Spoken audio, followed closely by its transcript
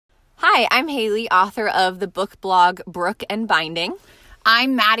Hi, I'm Haley, author of the book blog Brook and Binding.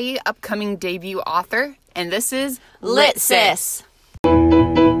 I'm Maddie, upcoming debut author, and this is Lit Sis.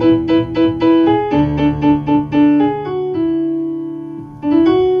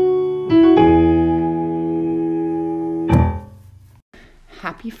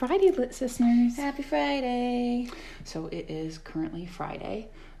 Happy Friday, Lit Listeners. Happy Friday. So it is currently Friday,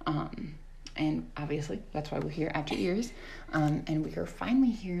 and obviously that's why we're here at your ears, and we are finally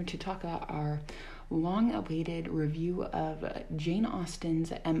here to talk about our long-awaited review of Jane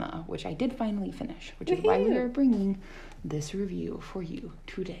Austen's Emma, which I did finally finish, which is why we are bringing this review for you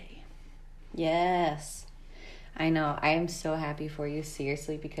today. Yes. I know. I am so happy for you,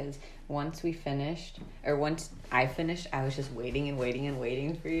 seriously, because once I finished, I was just waiting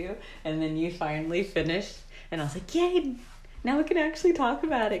for you. And then you finally finished, and I was like, yay, now we can actually talk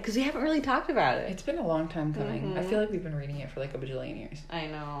about it, because we haven't really talked about it. It's been a long time coming. Mm-hmm. I feel like we've been reading it for like a bajillion years. I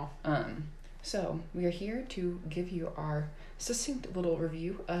know. So we are here to give you our succinct little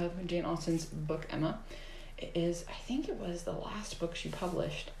review of Jane Austen's book, Emma. It is, I think it was the last book she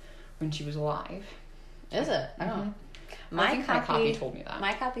published when she was alive. Is it? I don't know. My copy told me that.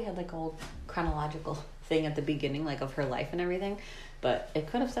 My copy had like a whole chronological thing at the beginning, like of her life and everything, but it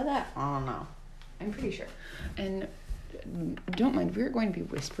could have said that. I don't know. I'm pretty sure. And don't mind, we're going to be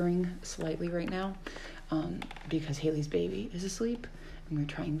whispering slightly right now, because Haley's baby is asleep, and we're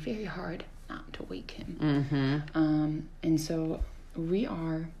trying very hard not to wake him. Mm-hmm. And so we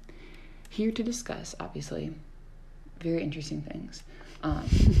are here to discuss, obviously, very interesting things.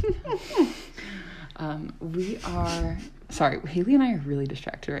 Sorry, Haley and I are really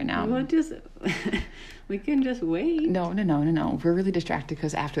distracted right now. We can just wait. No. We're really distracted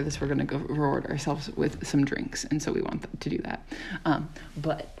because after this we're going to go reward ourselves with some drinks, and so we want to do that.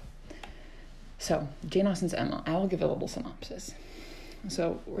 So Jane Austen's Emma, I will give a little synopsis.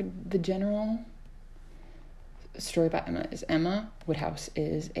 So the general story about Emma is Emma Woodhouse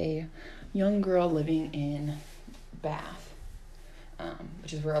is a young girl living in Bath,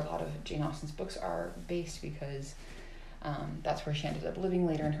 which is where a lot of Jane Austen's books are based, because that's where she ended up living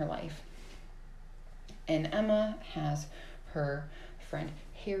later in her life. And Emma has her friend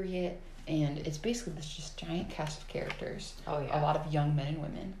Harriet, and it's basically this just giant cast of characters. Oh, yeah. A lot of young men and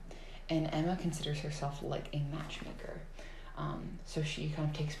women. And Emma considers herself like a matchmaker. So she kind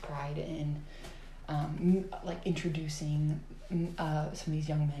of takes pride in like introducing some of these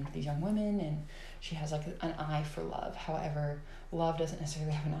young men to these young women, and she has like an eye for love. However, love doesn't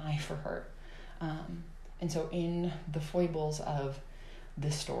necessarily have an eye for her. And so in the foibles of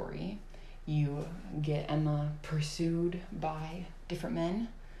this story, you get Emma pursued by different men,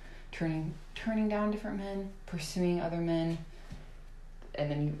 turning down different men, pursuing other men, and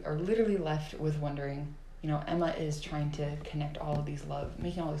then you are literally left with wondering, Emma is trying to connect making all these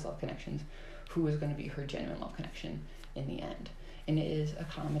love connections. Who is going to be her genuine love connection in the end? And it is a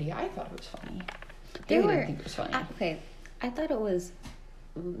comedy. I thought it was funny. Didn't think it was funny. Okay, I thought it was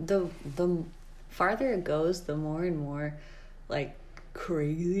the farther it goes, the more and more like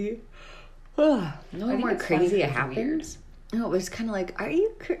crazy. The more crazy it happens. No, it was kind of like, are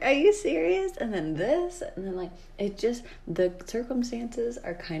you serious? And then this, and then like it just, the circumstances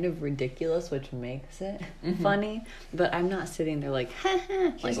are kind of ridiculous, which makes it funny. But I'm not sitting there like, ha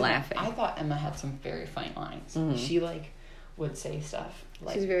ha, like laughing. I thought Emma had some very funny lines. Mm-hmm. She like would say stuff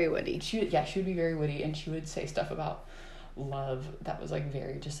like, she's very witty. She would be very witty, and she would say stuff about love that was like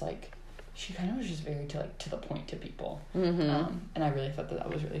very just like, she kind of was just very to the point to people. Mm-hmm. And I really thought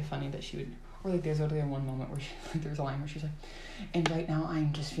that was really funny that she would. Or like there's literally one moment where there's a line where she's like, and right now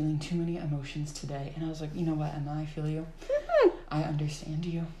I'm just feeling too many emotions today. And I was like, you know what, Emma, I feel you. I understand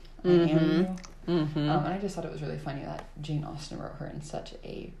you. I am you. Mm-hmm. And I just thought it was really funny that Jane Austen wrote her in such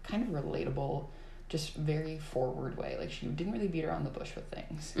a kind of relatable, just very forward way. Like she didn't really beat around the bush with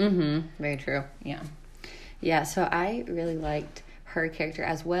things. Mm-hmm. Very true. Yeah. Yeah, so I really liked her character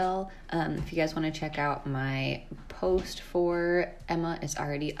as well. If you guys want to check out my post for Emma, it's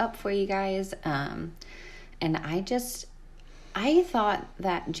already up for you guys. And I thought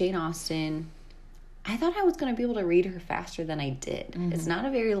that Jane Austen, I thought I was going to be able to read her faster than I did. Mm-hmm. It's not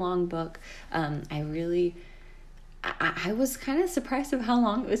a very long book. I was kind of surprised of how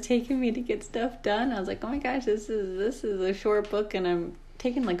long it was taking me to get stuff done. I was like, oh my gosh, this is a short book, and I'm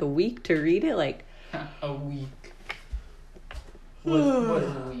taking like a week to read it. Like a week. What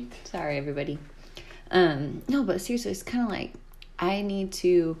is a week? Sorry, everybody. No, but seriously, it's kind of like I need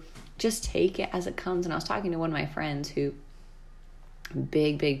to just take it as it comes. And I was talking to one of my friends who,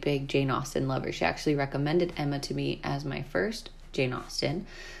 big Jane Austen lover. She actually recommended Emma to me as my first Jane Austen.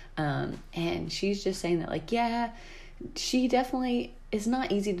 And she's just saying that, like, yeah, she definitely it's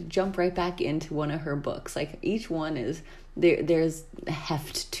not easy to jump right back into one of her books. Like, each one is there's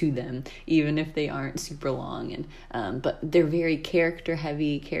heft to them, even if they aren't super long, and but they're very character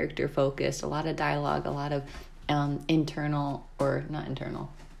heavy, character focused, a lot of dialogue, a lot of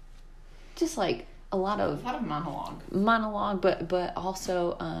just like a lot of monologue, but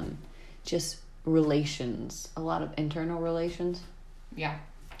also just relations, a lot of internal relations. Yeah,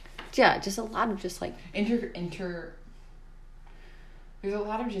 just a lot of just like there's a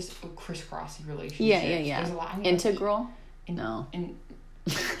lot of just crisscrossy relationships. Yeah. There's a lot. Integral. Interpersonal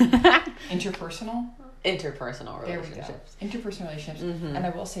relationships. Interpersonal relationships. Mm-hmm. And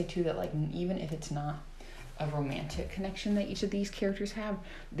I will say too that, like, even if it's not a romantic connection that each of these characters have,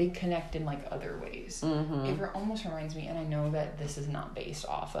 they connect in, like, other ways. Mm-hmm. It almost reminds me, and I know that this is not based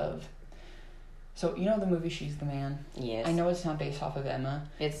off of, so you know the movie She's the Man? Yes. I know it's not based off of Emma.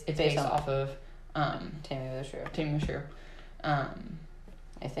 It's based off of Tammy Mashiro.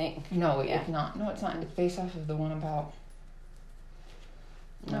 I think. No, it's not. No, it's not. It's based off of the one about.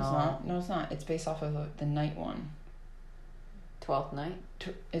 No, it's not. It's based off of the night one. 12th Night?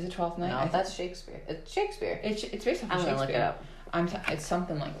 Is it 12th Night? No, that's Shakespeare. It's Shakespeare. It's based off of Shakespeare. I'm going to look it up. It's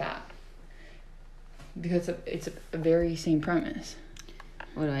something like that. Because it's a very same premise.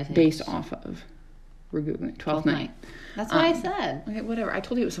 What do I think? Based off of. We're Googling 12th Night. That's what I said. Okay, whatever. I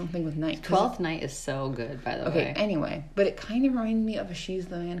told you it was something with night. 12th Night is so good, by the way. Okay, anyway. But it kind of reminded me of a She's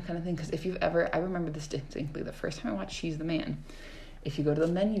the Man kind of thing. Because if you've ever... I remember this distinctly. The first time I watched She's the Man, if you go to the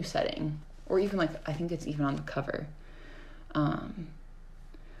menu setting, or even, like, I think it's even on the cover,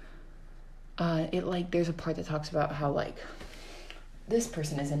 it, like, there's a part that talks about how, like, this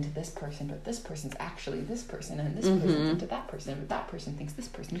person is into this person, but this person's actually this person, and this person's into that person, but that person thinks this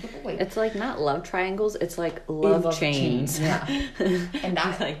person's a boy. It's like not love triangles, it's like love chains. Yeah. And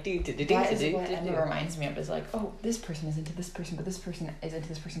that's like that is what Emma reminds me of, is like, oh, this person is into this person, but this person is into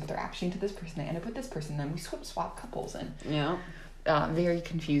this person, but they're actually into this person. They end up with this person, then we swap couples, and very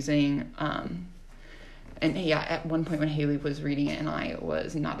confusing. And yeah, at one point when Haley was reading it and I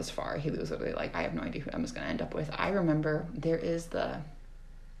was not as far, Haley was literally like, I have no idea who Emma's going to end up with. I remember there is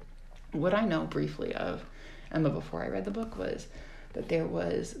what I know briefly of Emma before I read the book was that there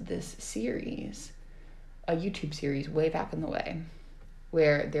was this series, a YouTube series way back in the way,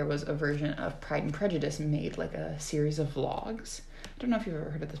 where there was a version of Pride and Prejudice made, like a series of vlogs. I don't know if you've ever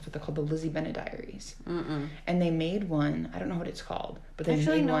heard of this, but they're called the Lizzie Bennet Diaries. Mm-mm. And they made one, I don't know what it's called, but they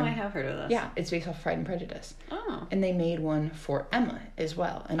made one. I have heard of this. Yeah, it's based off Pride and Prejudice. Oh. And they made one for Emma as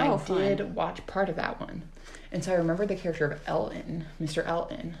well. And I did watch part of that one. And so I remember the character of Elton, Mr.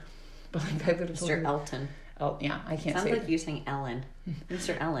 Elton. But like I literally Mr. Elton. Yeah, I can't Sounds say like you saying Ellen.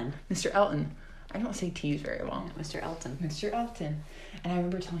 Mr. Ellen. Mr. Elton. I don't say T's very well. Yeah, Mr. Elton. Mr. Elton. And I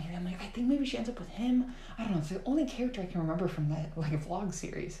remember telling him, I'm like, I think maybe she ends up with him. I don't know. It's the only character I can remember from that, like, vlog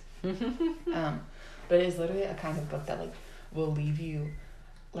series. But it is literally a kind of book that, like, will leave you,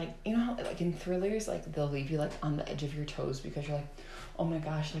 like, you know how, like, in thrillers, like, they'll leave you, like, on the edge of your toes because you're like, oh my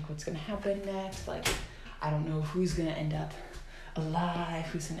gosh, like, what's going to happen next? Like, I don't know who's going to end up alive,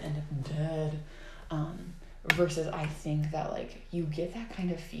 who's going to end up dead. Versus I think that, like, you get that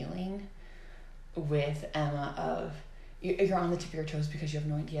kind of feeling with Emma of you're on the tip of your toes because you have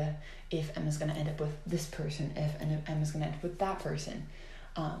no idea if Emma's going to end up with this person, if Emma's going to end up with that person.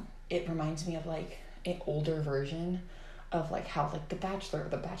 It reminds me of, like, an older version of, like, how, like, The Bachelor or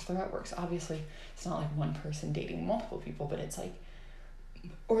The Bachelorette works. Obviously, it's not, like, one person dating multiple people, but it's, like,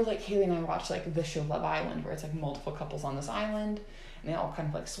 or, like, Haley and I watched, like, the show Love Island, where it's, like, multiple couples on this island, and they all kind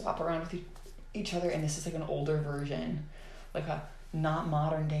of, like, swap around with each other, and this is, like, an older version, like a not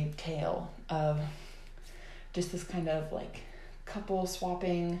modern day tale of just this kind of, like, couple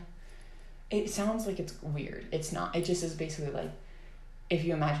swapping. It sounds like it's weird. It's not. It just is basically like if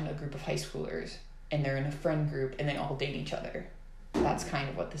you imagine a group of high schoolers and they're in a friend group and they all date each other. That's kind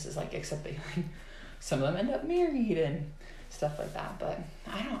of what this is like, except they, like, some of them end up married and stuff like that. But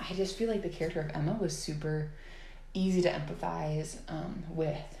I just feel like the character of Emma was super easy to empathize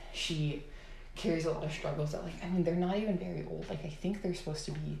with. She carries a lot of struggles that, like, I mean, they're not even very old. Like, I think they're supposed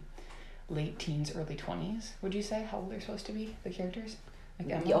to be late teens, early 20s. Would you say how old they're supposed to be, the characters? Like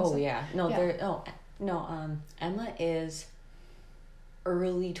Emma. Oh yeah. Emma is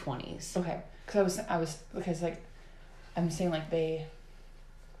early 20s. Okay. Because like I'm saying, like,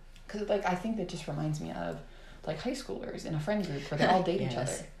 because, like, I think that just reminds me of, like, high schoolers in a friend group where they all date each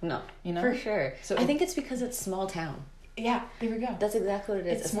other. No, you know, for sure. So I think it's because it's small town. Yeah, there we go. That's exactly what it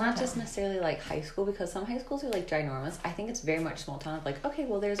is. It's not town. just necessarily like high school, because some high schools are like ginormous. I think it's very much small town of like, okay,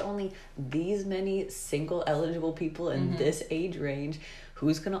 well, there's only these many single eligible people in this age range.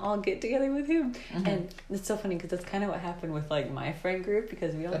 Who's gonna all get together with him? And it's so funny because that's kind of what happened with like my friend group,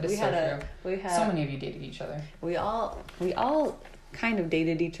 because we had so many of you dated each other. We all kind of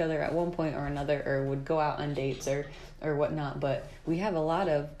dated each other at one point or another, or would go out on dates or whatnot. But we have a lot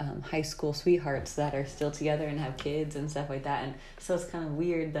of high school sweethearts that are still together and have kids and stuff like that. And so it's kind of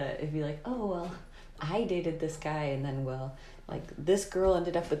weird that it'd be like, oh, well, I dated this guy, and then, well, like this girl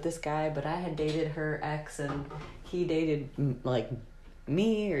ended up with this guy, but I had dated her ex and he dated like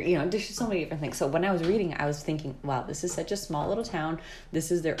me, or, you know, there's just so many different things. So when I was reading, I was thinking, wow, this is such a small little town.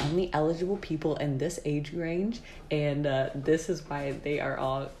 This is their only eligible people in this age range, and this is why they are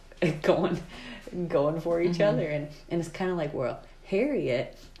all going for each other. And it's kind of like, well,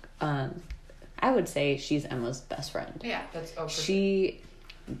 Harriet, I would say she's Emma's best friend. Yeah, that's she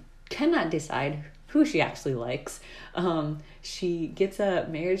cannot decide who she actually likes. She gets a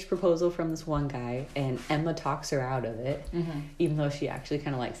marriage proposal from this one guy, and Emma talks her out of it, even though she actually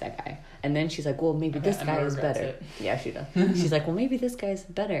kind of likes that guy. And then she's like, well, maybe this guy is better. It. Yeah, she does. She's like, well, maybe this guy's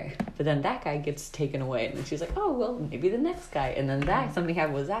better. But then that guy gets taken away, and then she's like, oh, well, maybe the next guy. And then something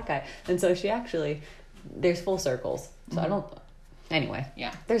happened with that guy. And so she actually, there's full circles. So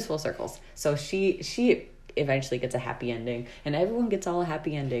there's full circles. So she eventually gets a happy ending, and everyone gets all a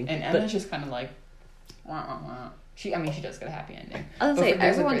happy ending. And Emma's just kind of like, wah, wah, wah. She does get a happy ending. I was say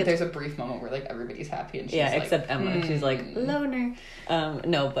there's a brief moment where like everybody's happy, and she's except Emma. She's like loner.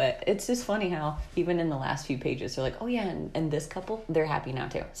 No, but it's just funny how even in the last few pages they're like, oh yeah, and this couple, they're happy now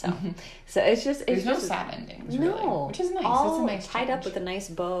too. So it's just there's no sad endings, really, which is nice. All it's a nice tied up with a nice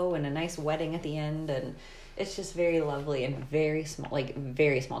bow and a nice wedding at the end, and it's just very lovely and very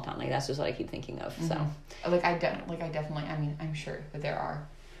small town. Like that's just what I keep thinking of. So I definitely. I mean, I'm sure that there are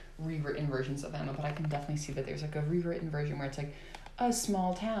rewritten versions of Emma, but I can definitely see that there's like a rewritten version where it's like a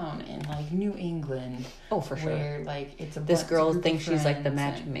small town in like New England. Oh, for sure. Where like it's this girl thinks she's like the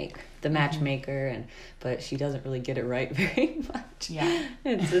matchmaker, but she doesn't really get it right very much. Yeah,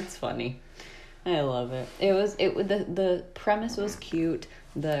 it's funny. I love it. The premise was cute.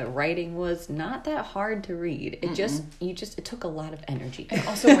 The writing was not that hard to read. It took a lot of energy. And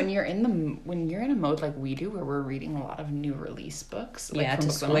also when you're in a mode like we do, where we're reading a lot of new release books, like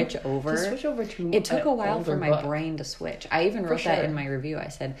to switch over to it took a while for my brain to switch. I even wrote that in my review. I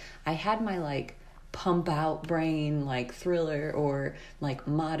said I had my like pump out brain, like thriller or like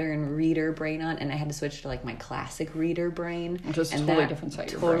modern reader brain on, and I had to switch to like my classic reader brain, which is totally different side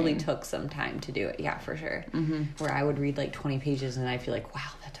of your brain. Totally took some time to do it. Yeah, for sure. Where I would read like 20 pages and I'd feel like, wow,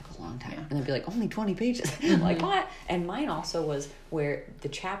 that took a long time. Yeah. And I'd be like, only 20 pages. Like what? And mine also was where the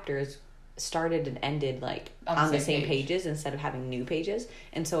chapters started and ended like on the same pages instead of having new pages.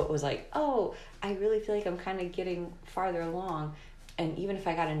 And so it was like, oh, I really feel like I'm kind of getting farther along, and even if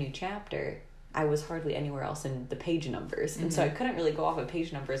I got a new chapter, I was hardly anywhere else in the page numbers. And so I couldn't really go off of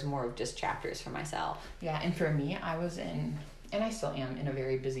page numbers, more of just chapters for myself. Yeah, and for me, I was in, and I still am, in a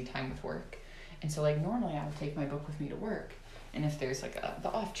very busy time with work. And so, like, normally I would take my book with me to work. And if there's, like,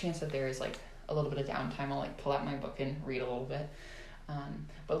 the off chance that there is, like, a little bit of downtime, I'll, like, pull out my book and read a little bit.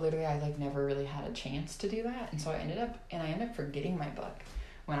 But literally, I, like, never really had a chance to do that. And so I ended up forgetting my book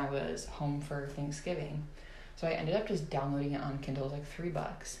when I was home for Thanksgiving. So I ended up just downloading it on Kindle, like,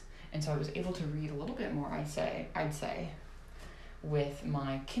 $3. And so I was able to read a little bit more, I'd say, with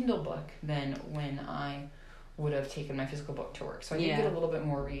my Kindle book than when I would have taken my physical book to work. So I did get a little bit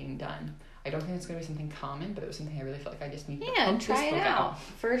more reading done. I don't think it's going to be something common, but it was something I really felt like I just needed to pump try this book it out.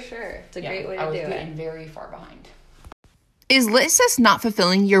 For sure. It's a great way to do it. I was getting very far behind. Is Lit Sis not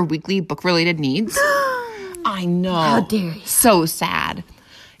fulfilling your weekly book-related needs? I know. How dare you. So sad.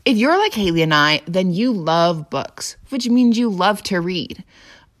 If you're like Haley and I, then you love books, which means you love to read.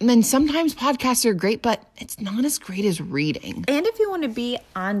 And then sometimes podcasts are great, but it's not as great as reading. And if you want to be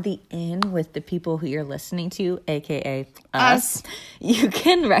on the in with the people who you're listening to, aka us, you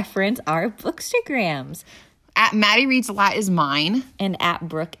can reference our Bookstagrams. At Maddie Reads a Lot is mine. And at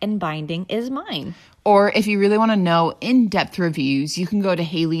Brook and Binding is mine. Or if you really want to know in-depth reviews, you can go to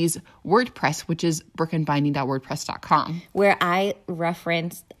Haley's WordPress, which is brookandbinding.wordpress.com. Where I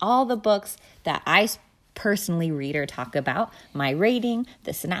reference all the books that I personally read or talk about, my rating,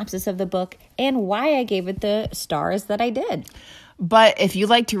 the synopsis of the book, and why I gave it the stars that I did. But if you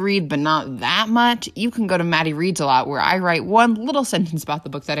like to read but not that much, you can go to Maddie Reads a Lot, where I write one little sentence about the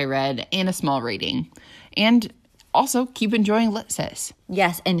book that I read and a small rating. And also keep enjoying Lit Sis.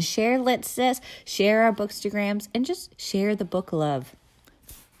 Yes, and share Lit Sis, share our Bookstagrams, and just share the book love.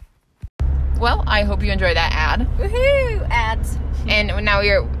 Well, I hope you enjoyed that ad. Woohoo! Ads. And now we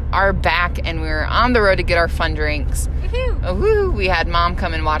are back, and we're on the road to get our fun drinks. Woohoo! Woo! We had Mom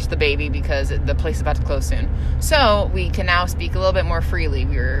come and watch the baby because the place is about to close soon. So we can now speak a little bit more freely.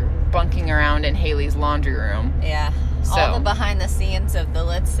 We were bunking around in Haley's laundry room. Yeah. So. All the behind the scenes of the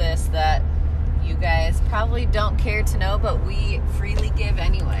Lit Sis that you guys probably don't care to know, but we freely give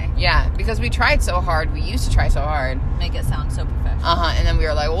anyway. Yeah, because we tried so hard. We used to try so hard. Make it sound so professional. And then we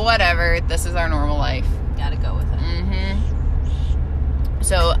were like, well, whatever. This is our normal life. Gotta go with it.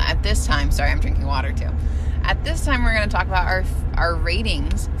 So at this time, sorry, I'm drinking water too. At this time, we're going to talk about our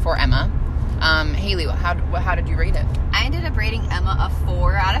ratings for Emma. Haley, how did you rate it? I ended up rating Emma a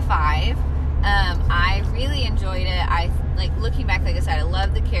 4 out of 5. I really enjoyed it. Looking back, like I said, I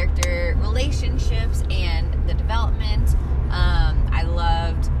love the character relationships and the development. I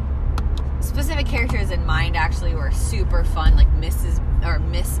loved specific characters in mind. Actually, were super fun, like Miss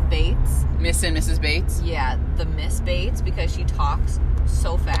Bates, Miss and Mrs. Bates. Yeah, the Miss Bates, because she talks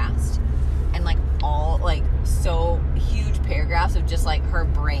so fast and so huge paragraphs of just like her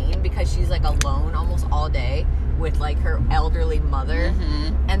brain, because she's like alone almost all day with like her elderly mother,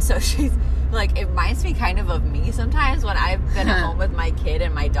 and so she's like, it reminds me kind of me sometimes when I've been at home with my kid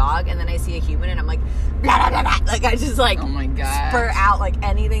and my dog, and then I see a human and I'm like, blah, blah, blah, blah. Like I just like, oh my God, spur out like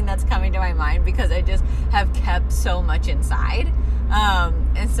anything that's coming to my mind, because I just have kept so much inside.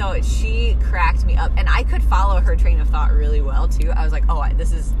 And so she cracked me up, and I could follow her train of thought really well too. I was like, oh,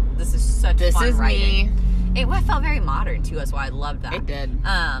 this is such fun writing. It felt very modern too. That's why I loved that. It did.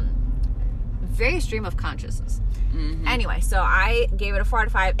 Very stream of consciousness. Anyway, so I gave it a 4 out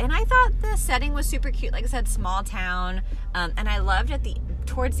of 5, and I thought the setting was super cute. Like I said, small town, and I loved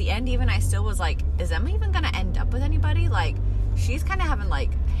towards the end even, I still was like, is Emma even gonna end up with anybody? Like, she's kind of having,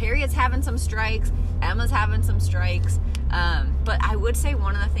 like, Harriet's having some strikes, Emma's having some strikes, but I would say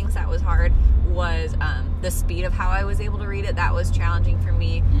one of the things that was hard was the speed of how I was able to read it. That was challenging for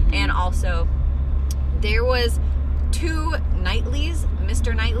me. And also, there was 2 Knightleys,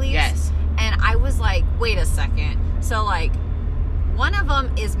 Mr. Knightleys. Yes. And I was like, wait a second. So, like, one of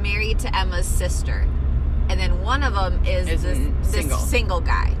them is married to Emma's sister, and then one of them is this single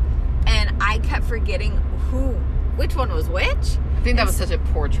guy. And I kept forgetting which one was which. I think that was such a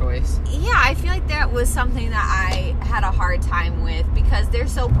poor choice. Yeah, I feel like that was something that I had a hard time with, because they're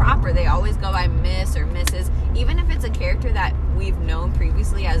so proper. They always go by Miss or Mrs. Even if it's a character that we've known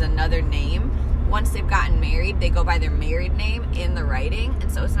previously as another name, once they've gotten married, they go by their married name in the writing,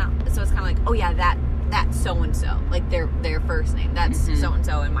 and so it's kind of like, oh yeah, that's so and so, like their first name. That's so and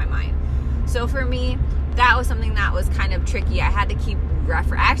so in my mind. So for me, that was something that was kind of tricky. I had to keep I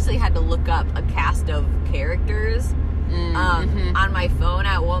actually had to look up a cast of characters on my phone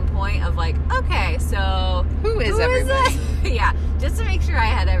at one point of like, okay, so who is everybody? Yeah, just to make sure I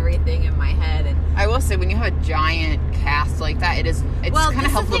had everything in my head. And I will say, when you have a giant cast like that, it's kind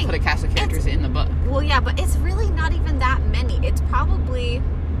of helpful to put a cast of characters in the book. Well, yeah, but it's really not even that many. It's probably,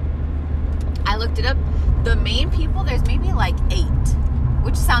 I looked it up, the main people, there's maybe like 8,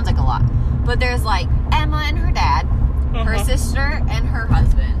 which sounds like a lot, but there's like Emma and her dad, her sister and her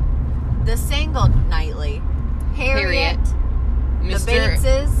husband, the single Knightley, Harriet, the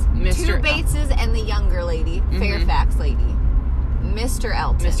Bateses, 2 Bateses, and the younger lady, Fairfax lady, Mr.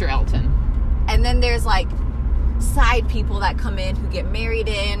 Elton. And then there's like side people that come in who get married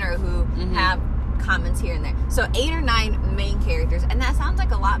in, or who have comments here and there. So 8 or 9 main characters, and that sounds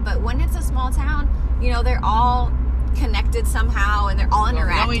like a lot, but when it's a small town, they're all connected somehow, and they're all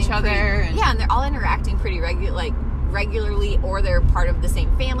interacting. Know each other. And they're all interacting pretty regularly, or they're part of the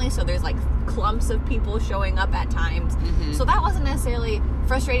same family, so there's like clumps of people showing up at times. So that wasn't necessarily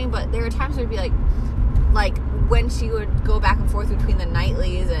frustrating, but there were times where it'd be like when she would go back and forth between the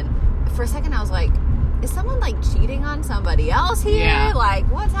Knightleys, and for a second I was like, is someone like cheating on somebody else here? Yeah. Like,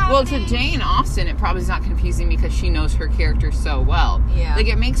 what's happening? Well, to Jane Austen, it probably is not confusing because she knows her character so well. Yeah. Like,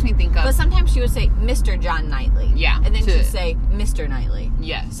 it makes me think of... But sometimes she would say Mr. John Knightley. Yeah. And then she'd say Mr. Knightley.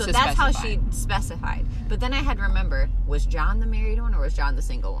 Yes. So that's how she specified. But then I had to remember, was John the married one or was John the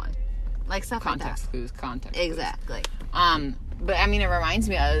single one? Like, stuff like that. Context. Exactly. But, I mean, it reminds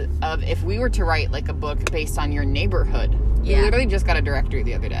me of if we were to write, like, a book based on your neighborhood. Yeah. We literally just got a directory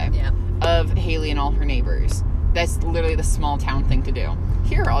the other day. Yep. Of Haley and all her neighbors. That's literally the small town thing to do.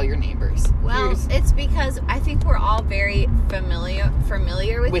 Here are all your neighbors. Well, it's because I think we're all very familiar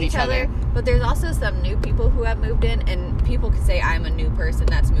with each other. But there's also some new people who have moved in, and people could say I'm a new person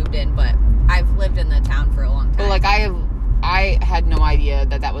that's moved in, but I've lived in the town for a long time. But like I had no idea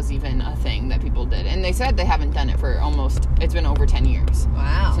that was even a thing that people did. And they said they haven't done it for it's been over 10 years.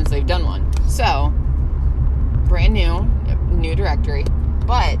 Wow. Since they've done one. So, brand new directory.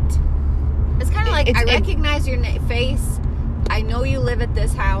 But It's kind of like, I recognize your face. I know you live at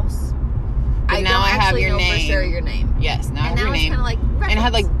this house. I now don't I have actually your know name. for sure your name. Yes, now I have And your now it's name. kind of like reference. And it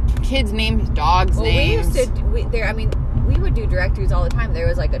had like kids' names, dogs' names. We used to, we would do directories all the time. There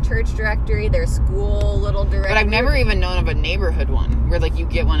was like a church directory, there's school little directory. But I've never even known of a neighborhood one where like you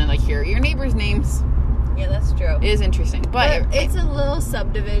get one and like here are your neighbors' names. Yeah, that's true. It is interesting, but it's a little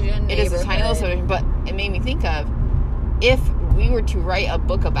subdivision. It is a tiny little subdivision, but it made me think of if we were to write a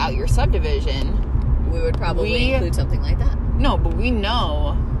book about your subdivision, we would probably include something like that. No, but we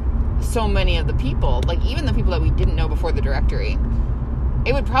know so many of the people, like even the people that we didn't know before the directory.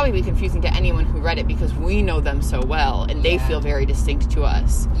 It would probably be confusing to anyone who read it because we know them so well and they feel very distinct to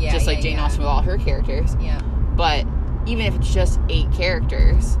us. Yeah, just like Jane Austen with all her characters. Yeah. But even if it's just 8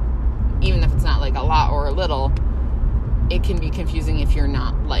 characters, even if it's not like a lot or a little, it can be confusing if you're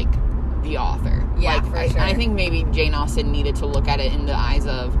not like the author. Yeah, like, for sure. And I think maybe Jane Austen needed to look at it in the eyes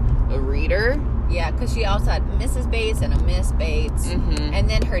of a reader. Yeah, because she also had Mrs. Bates and a Miss Bates. Mm-hmm. And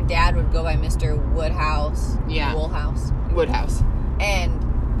then her dad would go by Mr. Woodhouse. Yeah. Woodhouse.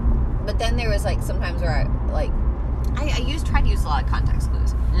 But then there was like sometimes where I tried to use a lot of context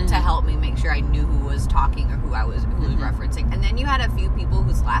clues to help me make sure I knew who was talking or who was referencing. And then you had a few people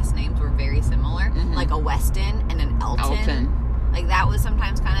whose last names were very similar, like a Weston and an Elton. Like that was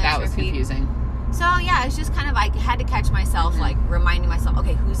sometimes kind of that was confusing. So yeah, it's just kind of I had to catch myself like reminding myself,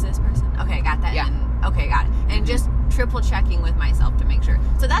 okay, who's this person? Okay, I got that. Yeah. And okay, got it. And just triple checking with myself to make sure.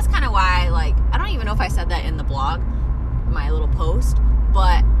 So that's kind of why I don't even know if I said that in the blog, my little post,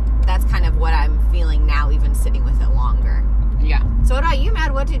 but that's kind of what I'm feeling now, even sitting with it longer. Yeah. So what about you,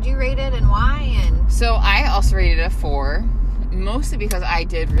 Mad? What did you rate it and why? And so I also rated it a 4, mostly because I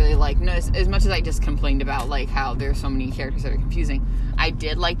did really like, as much as I just complained about like how there's so many characters that are confusing, I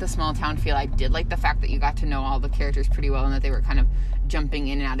did like the small town feel. I did like the fact that you got to know all the characters pretty well and that they were kind of jumping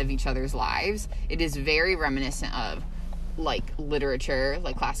in and out of each other's lives. It is very reminiscent of like literature,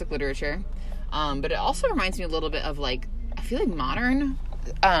 like classic literature. But it also reminds me a little bit of like, I feel like modern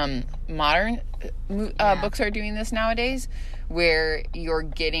books are doing this nowadays, where you're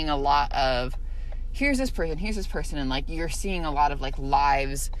getting a lot of here's this person, and like you're seeing a lot of like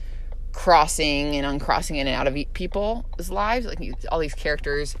lives crossing and uncrossing in and out of people's lives, like all these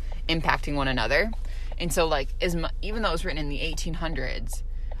characters impacting one another. And so like even though it was written in the 1800s,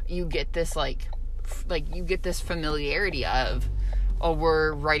 you get this like you get this familiarity of, oh,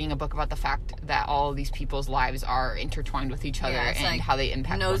 we're writing a book about the fact that all of these people's lives are intertwined with each other and like how they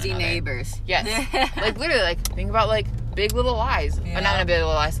impact nosy one another. Neighbors. Yes. Like literally, like think about like Big Little Lies. Yeah. Not in a Big Little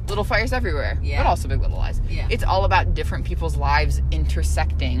Lies. Little Fires Everywhere. Yeah. But also Big Little Lies. Yeah. It's all about different people's lives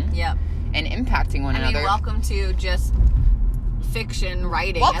intersecting. Yep. And impacting one another. I mean, welcome to just fiction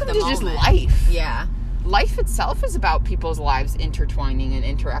writing welcome at the to moment. Just life. Yeah. Life itself is about people's lives intertwining and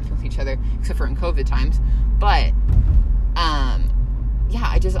interacting with each other, except for in COVID times. But,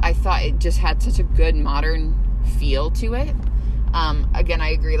 yeah, I thought it just had such a good modern feel to it. Again, I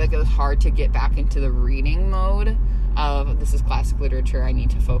agree, like, it was hard to get back into the reading mode of, this is classic literature, I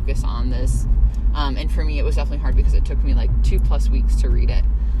need to focus on this. And for me, it was definitely hard because it took me, like, 2+ weeks to read it.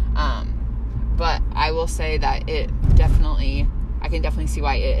 But I will say that I can definitely see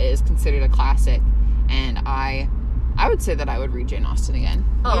why it is considered a classic. And I would say that I would read Jane Austen again.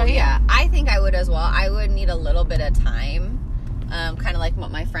 Oh, yeah. I think I would as well. I would need a little bit of time. Kind of like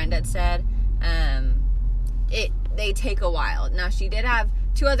what my friend had said. They take a while. Now, she did have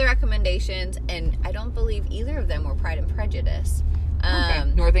 2 other recommendations, and I don't believe either of them were Pride and Prejudice. Okay.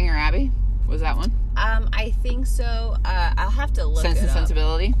 Northanger Abbey? Was that one? I think so. I'll have to look Sense it and up.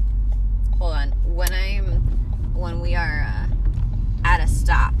 Sensibility? Hold on. When we are at a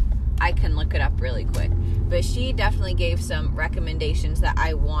stop, I can look it up really quick. But she definitely gave some recommendations that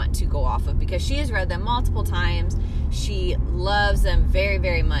I want to go off of because she has read them multiple times. She loves them very,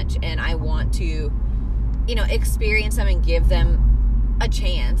 very much, and I want to, experience them and give them a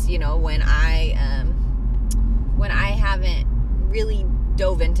chance. When I haven't really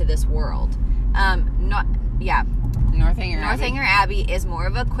dove into this world. Northanger Abbey is more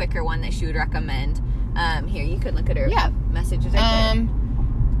of a quicker one that she would recommend. Here, you could look at her messages.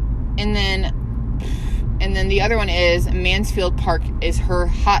 And then the other one is Mansfield Park is her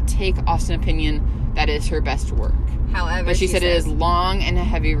hot take Austen opinion that is her best work. However, but she said it is long and a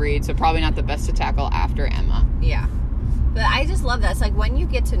heavy read, so probably not the best to tackle after Emma. Yeah. But I just love that. It's like when you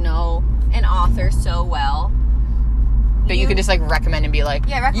get to know an author so well, that you could just like recommend and be like,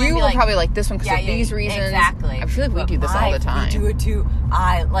 you will probably like this one because of these reasons. Exactly. I feel like we do this all the time. We do it too.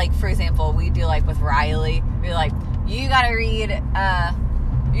 For example, we do like with Riley, we're like, you gotta read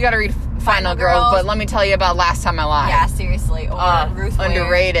You gotta read Final Girls, but let me tell you about Last Time I Lied. Yeah, seriously. Or Ruth Ware.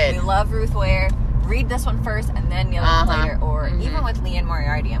 Underrated. We love Ruth Ware. Read this one first and then the other one later. Or even with Liane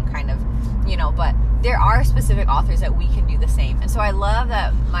Moriarty, I'm kind of, but there are specific authors that we can do the same. And so I love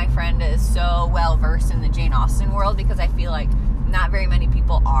that my friend is so well versed in the Jane Austen world, because I feel like not very many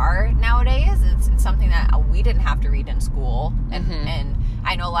people are nowadays. It's something that we didn't have to read in school. And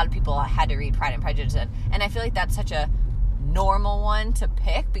I know a lot of people had to read Pride and Prejudice. And I feel like that's such a normal one to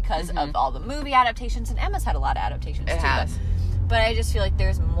pick because of all the movie adaptations, and Emma's had a lot of adaptations too. But I just feel like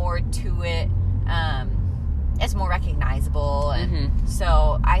there's more to it. It's more recognizable, and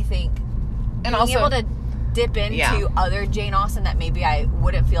so I think being able to dip into other Jane Austen that maybe I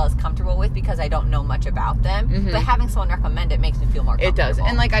wouldn't feel as comfortable with because I don't know much about them, but having someone recommend it makes me feel more comfortable. It does.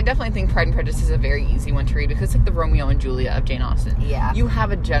 And I definitely think Pride and Prejudice is a very easy one to read because it's like the Romeo and Juliet of Jane Austen. Yeah. You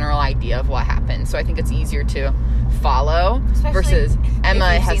have a general idea of what happens, so I think it's easier to follow. Especially versus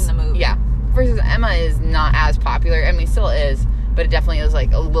Emma if you've seen the movie. Yeah. Versus Emma is not as popular. I mean, still is, but it definitely is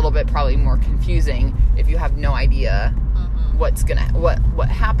a little bit probably more confusing if you have no idea what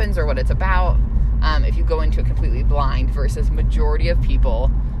happens or what it's about. If you go into it completely blind, versus majority of people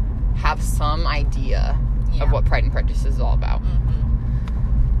have some idea of what Pride and Prejudice is all about.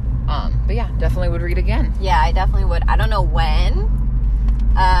 But yeah, definitely would read again. Yeah, I definitely would. I don't know when,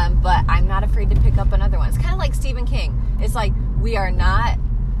 but I'm not afraid to pick up another one. It's kind of like Stephen King. It's like we are not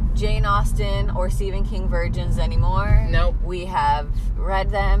Jane Austen or Stephen King virgins anymore. Nope. We have read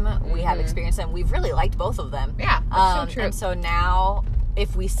them. We have experienced them. We've really liked both of them. Yeah, that's so true. And so now,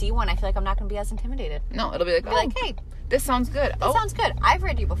 if we see one, I feel like I'm not going to be as intimidated. No, it'll be like, hey, this sounds good. This sounds good. I've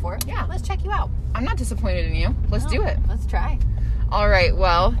read you before. Yeah. Let's check you out. I'm not disappointed in you. Let's do it. Let's try. All right.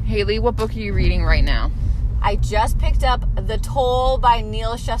 Well, Haley, what book are you reading right now? I just picked up The Toll by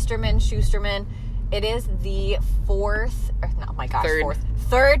Neal Shusterman. It is the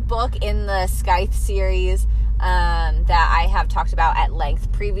third book in the Scythe series that I have talked about at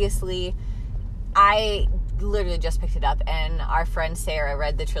length previously. I literally just picked it up, and our friend Sarah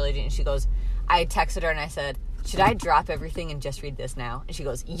read the trilogy, and she goes, I texted her and I said, should I drop everything and just read this now? And she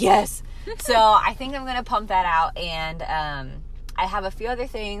goes, yes. So I think I'm going to pump that out, and I have a few other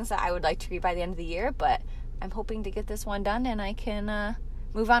things that I would like to read by the end of the year, but I'm hoping to get this one done, and I can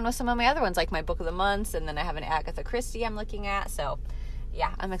move on with some of my other ones, like my book of the months, and then I have an Agatha Christie I'm looking at, so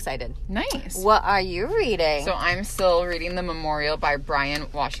yeah, I'm excited. Nice. What are you reading? So I'm still reading The Memorial by Brian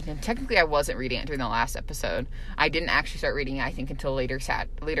Washington. Technically, I wasn't reading it during the last episode. I didn't actually start reading it, I think, until later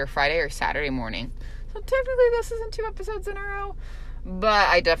Friday or Saturday morning. So technically, this isn't 2 episodes in a row, but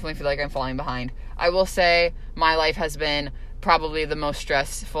I definitely feel like I'm falling behind. I will say my life has been probably the most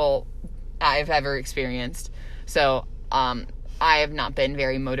stressful I've ever experienced. So I have not been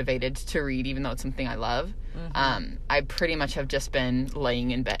very motivated to read, even though it's something I love. I pretty much have just been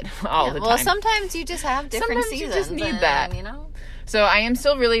laying in bed all the time. Well, sometimes you just have different seasons. You just need that. So I am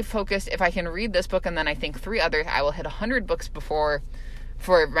still really focused. If I can read this book and then I think 3 others, I will hit 100 books for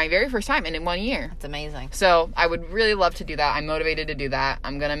my very first time and in 1 year. That's amazing. So I would really love to do that. I'm motivated to do that.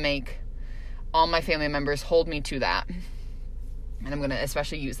 I'm going to make all my family members hold me to that. And I'm going to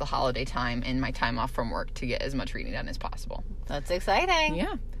especially use the holiday time and my time off from work to get as much reading done as possible. That's exciting.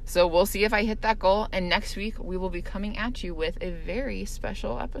 Yeah. So we'll see if I hit that goal. And next week, we will be coming at you with a very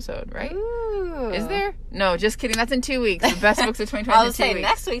special episode, right? Ooh. Is there? No, just kidding. That's in 2 weeks. The best books of 2020 I was saying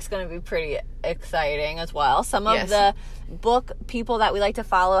next week's going to be pretty exciting as well. Some of the book people that we like to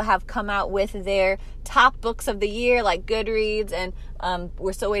follow have come out with their top books of the year, like Goodreads, and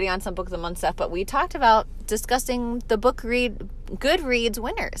we're still waiting on some Book of the Month stuff, but we talked about discussing the Goodreads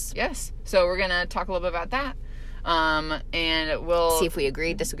winners. Yes. So we're going to talk a little bit about that. And we'll see if we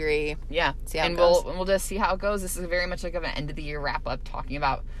agree, disagree. Yeah. See how it goes. We'll just see how it goes. This is very much like an end of the year wrap up, talking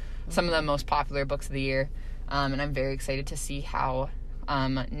about some of the most popular books of the year. And I'm very excited to see how,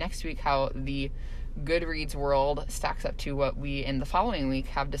 next week, how the Goodreads world stacks up to what we in the following week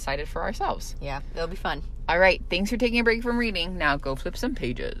have decided for ourselves. Yeah, it'll be fun. All right. Thanks for taking a break from reading. Now go flip some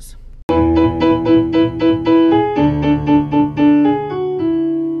pages.